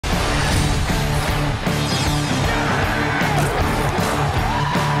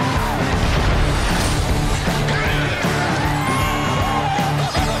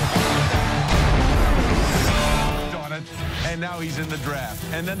draft.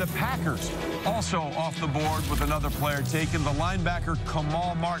 And then the Packers also off the board with another player taken, the linebacker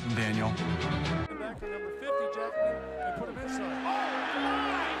Kamal Martin, Daniel. Linebacker number 50, Jackman, and put him inside.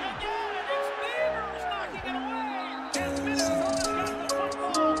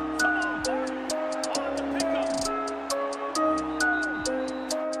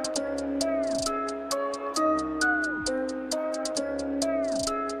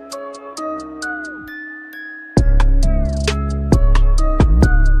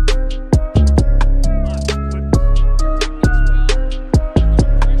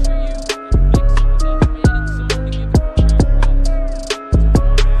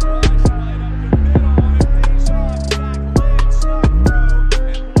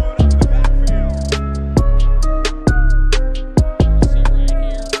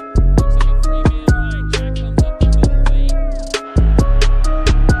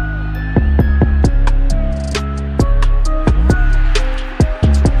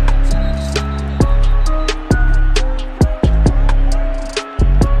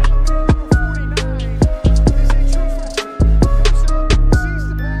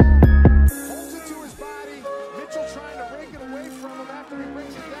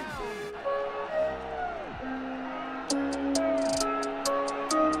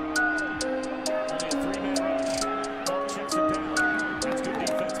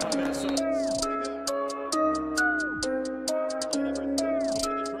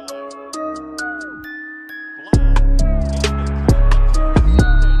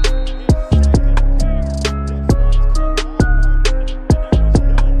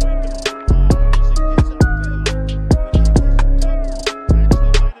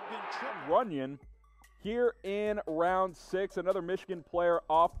 Runyan here in round 6. Another Michigan player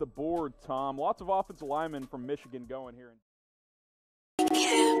off the board, Tom. Lots of offensive linemen from Michigan going here.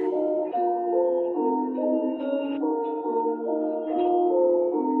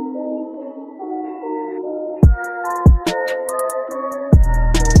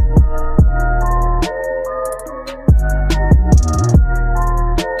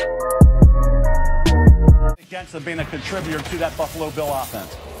 Against being a contributor to that Buffalo Bill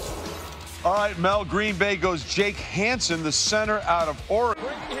offense. All right, Mel, Green Bay goes Jake Hanson, the center out of Oregon.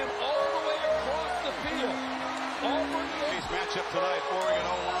 Bringing him all the way across the field. Auburn. These matchup tonight, Oregon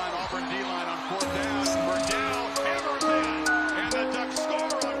O-line, Auburn D-line on 4th down. Burdell hammers in, and the Ducks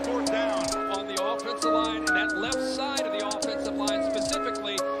score on 4th down. On the offensive line, and that left side of the offensive line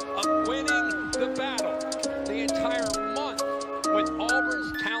specifically of winning the battle the entire month with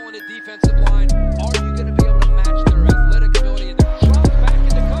Auburn's talented defensive line. Are you going to be able to match their athletic ability and their drop back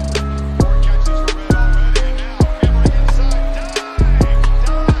into coverage?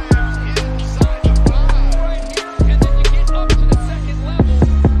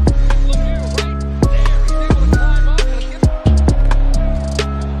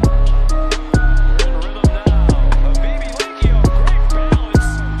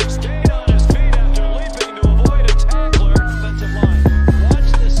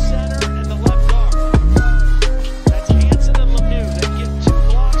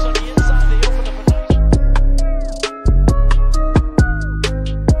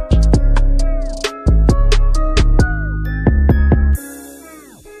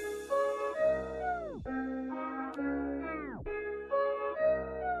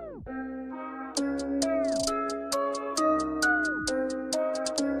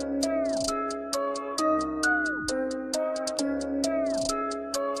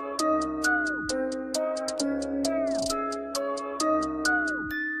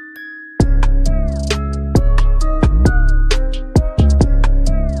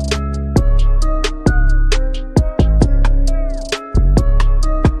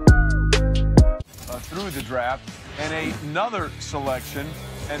 The draft and another selection,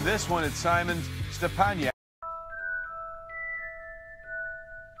 and this one it's Simon Stepaniak.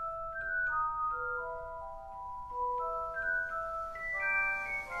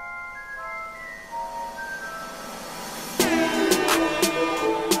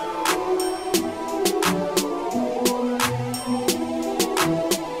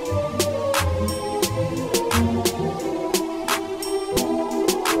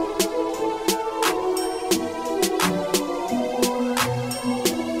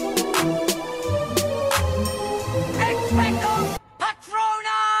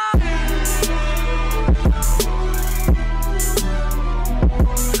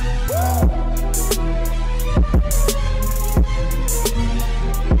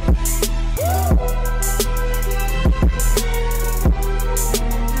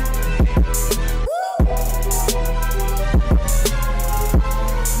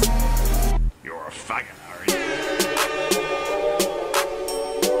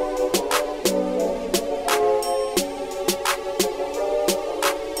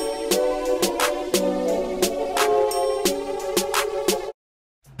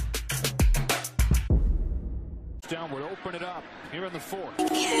 fourth.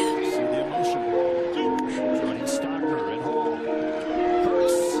 See the emotion. Joining Stockner and Hall.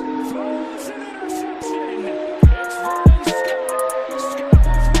 Hurts, throws an interception. It's Vernon Scott. Scott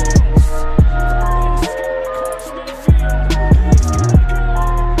has missed. Vernon Scott across midfield.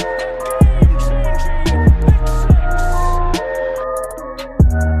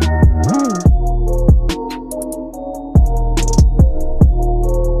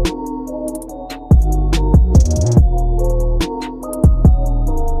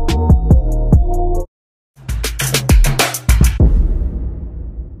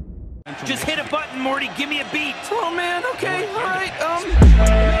 Just hit a button, Morty. Give me a beat. Oh, man. Okay. All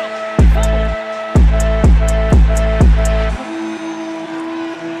right.